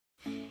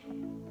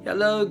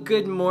Hello,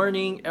 good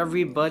morning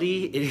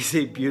everybody. It is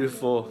a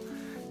beautiful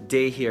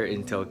day here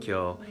in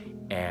Tokyo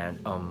and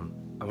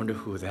I wonder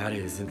who that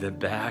is in the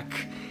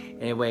back.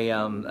 Anyway,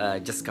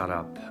 just got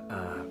up,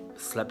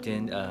 slept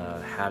in,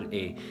 had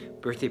a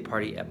birthday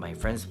party at my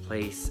friend's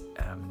place.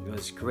 It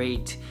was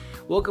great.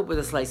 Woke up with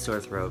a slight sore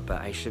throat,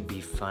 but I should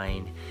be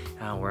fine.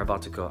 We're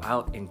about to go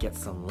out and get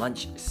some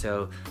lunch,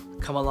 so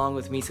come along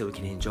with me so we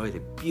can enjoy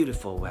the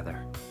beautiful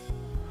weather.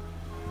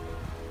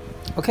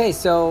 Okay,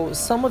 so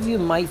some of you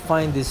might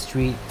find this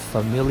street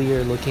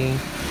familiar looking.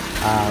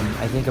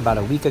 I think about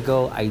a week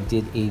ago I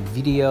did a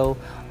video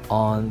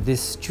on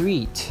this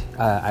street.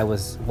 I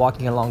was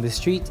walking along the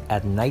street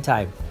at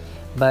nighttime,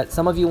 but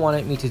some of you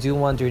wanted me to do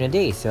one during the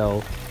day,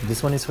 so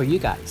this one is for you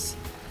guys.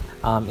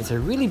 It's a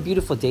really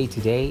beautiful day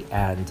today,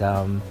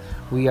 and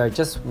we are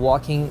just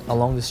walking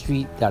along the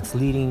street that's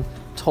leading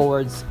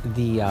towards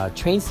the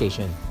train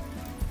station.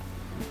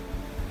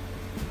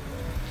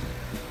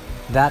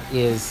 That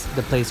is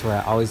the place where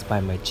I always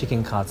buy my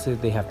chicken katsu.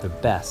 They have the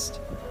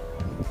best.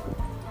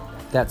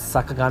 That's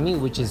Sakagami,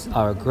 which is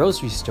our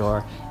grocery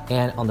store.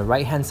 And on the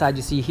right hand side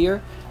you see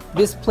here,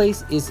 this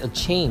place is a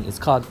chain. It's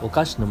called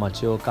Okashi no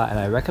Machioka, and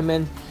I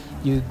recommend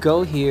you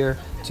go here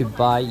to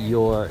buy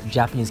your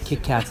Japanese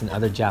Kit Kats and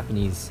other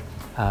Japanese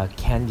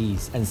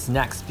candies and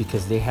snacks,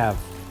 because they have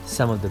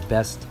some of the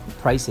best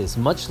prices,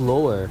 much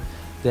lower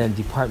than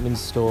department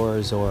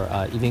stores or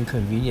even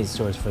convenience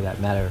stores for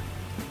that matter.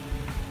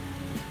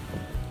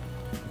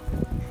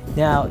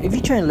 Now, if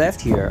you turn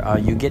left here,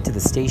 you get to the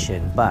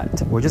station,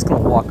 but we're just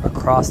going to walk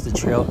across the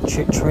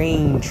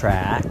train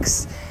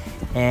tracks.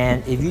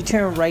 And if you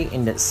turn right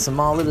in that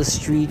small little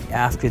street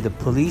after the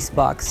police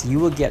box, you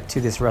will get to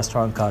this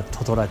restaurant called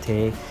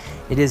Totorate.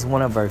 It is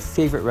one of our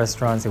favorite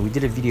restaurants, and we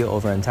did a video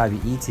over on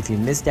Tabi Eats. If you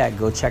missed that,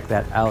 go check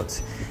that out.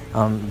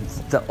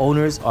 The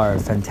owners are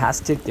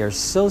fantastic. They're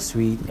so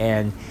sweet,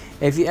 and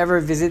if you ever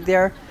visit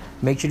there,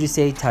 make sure to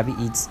say Tabi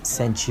Eats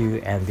sent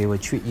you, and they will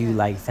treat you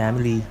like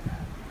family.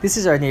 This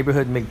is our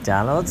neighborhood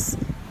McDonald's.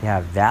 They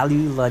have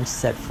value lunch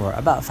set for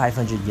about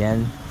 500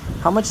 yen.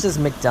 How much does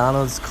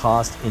McDonald's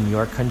cost in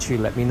your country?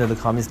 Let me know in the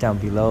comments down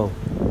below.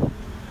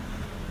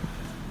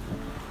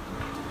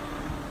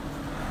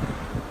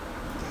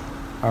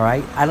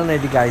 Alright, I don't know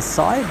if you guys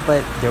saw it,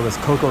 but there was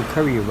cocoa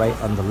curry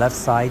right on the left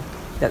side.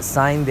 That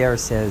sign there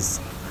says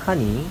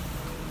honey.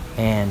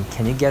 And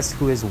can you guess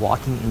who is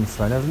walking in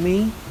front of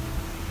me?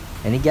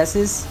 Any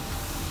guesses?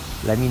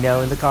 Let me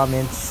know in the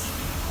comments.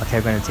 Okay,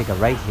 we're going to take a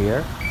right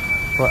here.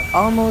 We're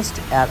almost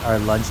at our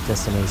lunch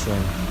destination.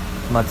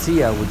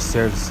 Matsuya, which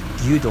serves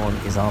gyudon,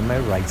 is on my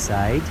right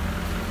side.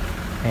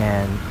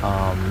 And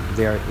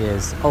there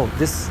is,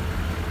 this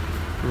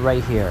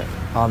right here.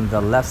 On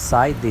the left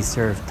side, they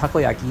serve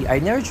takoyaki. I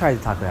never tried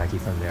the takoyaki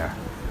from there.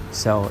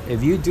 So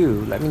if you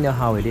do, let me know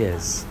how it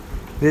is.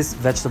 This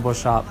vegetable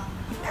shop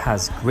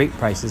has great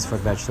prices for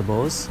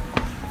vegetables.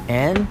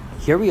 And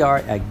here we are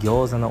at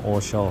Gyoza no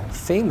Osho,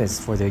 famous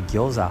for their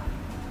gyoza.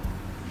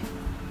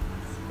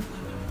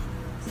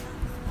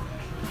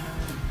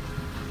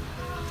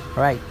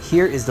 Alright,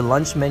 here is the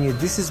lunch menu.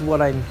 This is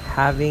what I'm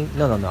having.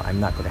 No, I'm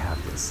not going to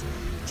have this.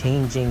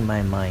 Changing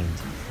my mind.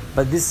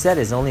 But this set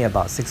is only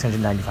about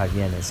 695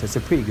 yen, so it's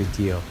a pretty good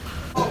deal.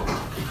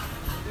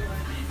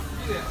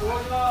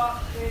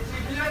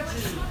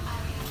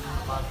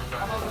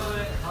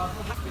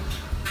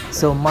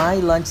 So my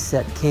lunch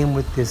set came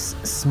with this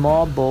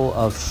small bowl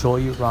of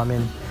shoyu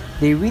ramen.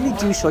 They really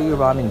do shoyu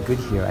ramen good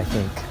here, I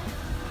think.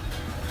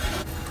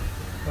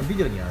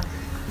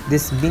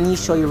 This mini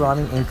shoyu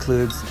ramen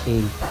includes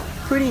a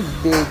pretty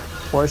big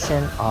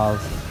portion of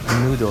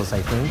noodles,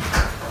 I think.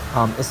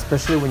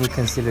 Especially when you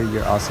consider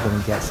you're also going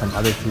to get some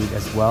other food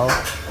as well.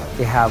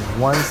 They have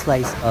one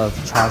slice of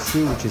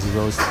chashu, which is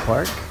roast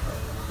pork.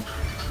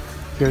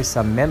 Here's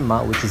some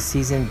menma, which is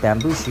seasoned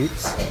bamboo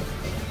shoots.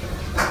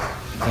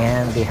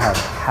 And they have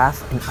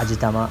half an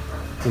ajitama,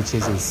 which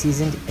is a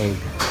seasoned egg.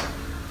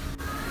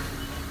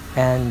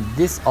 And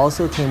this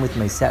also came with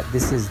my set.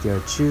 This is their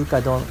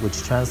chukadon,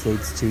 which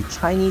translates to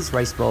Chinese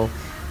rice bowl.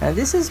 And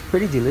this is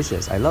pretty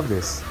delicious. I love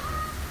this.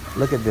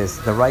 Look at this.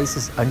 The rice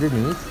is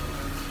underneath,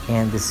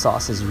 and the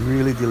sauce is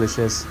really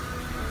delicious.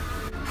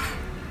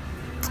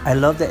 I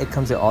love that it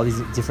comes with all these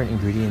different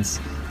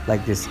ingredients,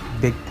 like this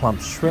big plump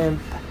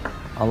shrimp,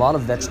 a lot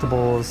of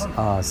vegetables,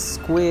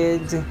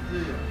 squid,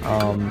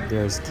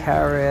 there's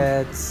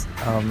carrots.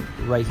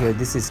 Right here,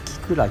 this is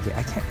kikurage.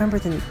 I can't remember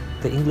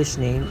the English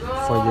name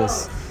for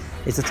this.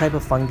 It's a type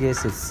of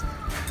fungus. It's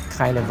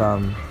kind of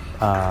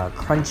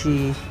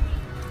crunchy,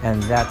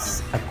 and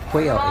that's a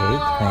quail egg,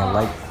 and I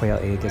like quail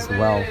egg as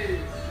well.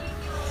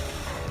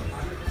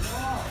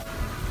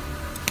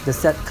 The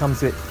set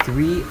comes with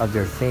 3 of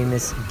their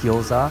famous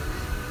gyoza,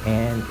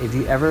 and if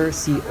you ever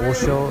see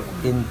Osho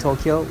in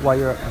Tokyo while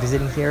you're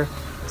visiting here,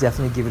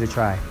 definitely give it a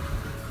try.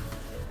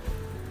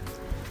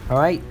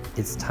 Alright,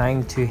 it's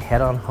time to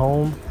head on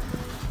home.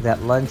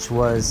 That lunch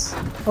was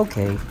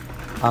okay.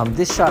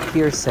 This shop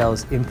here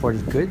sells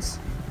imported goods.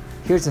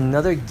 Here's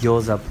another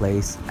gyoza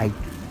place. I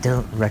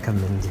don't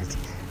recommend it.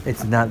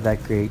 It's not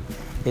that great.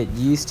 It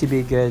used to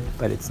be good,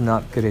 but it's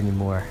not good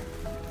anymore.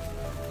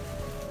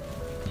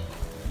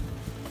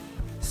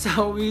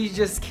 So we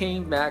just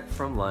came back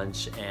from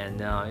lunch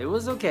and it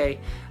was okay.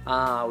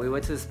 We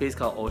went to this place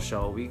called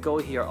Osho. We go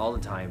here all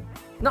the time.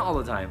 Not all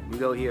the time. We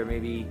go here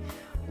maybe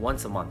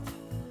once a month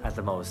at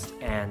the most.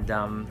 And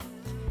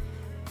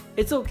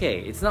it's okay.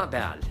 It's not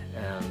bad.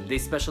 They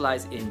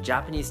specialize in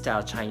Japanese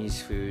style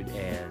Chinese food,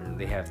 and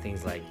they have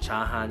things like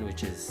chahan,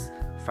 which is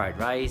fried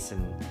rice,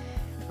 and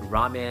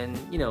ramen,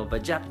 you know,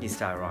 but Japanese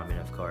style ramen,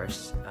 of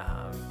course.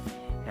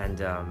 And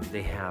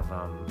they have,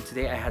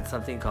 today I had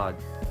something called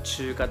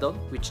chukadon,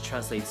 which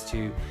translates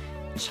to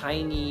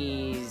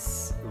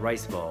Chinese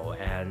rice bowl,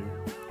 and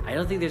I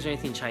don't think there's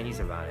anything Chinese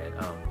about it.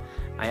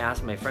 I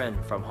asked my friend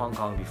from Hong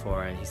Kong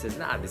before, and he says,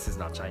 nah, this is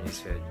not Chinese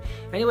food.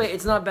 Anyway,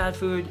 it's not bad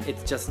food,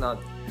 it's just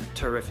not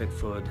terrific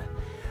food.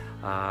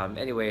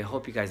 Anyway,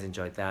 hope you guys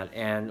enjoyed that,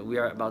 and we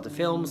are about to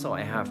film, so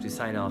I have to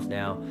sign off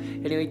now.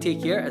 Anyway,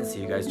 take care and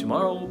see you guys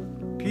tomorrow.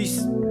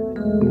 Peace.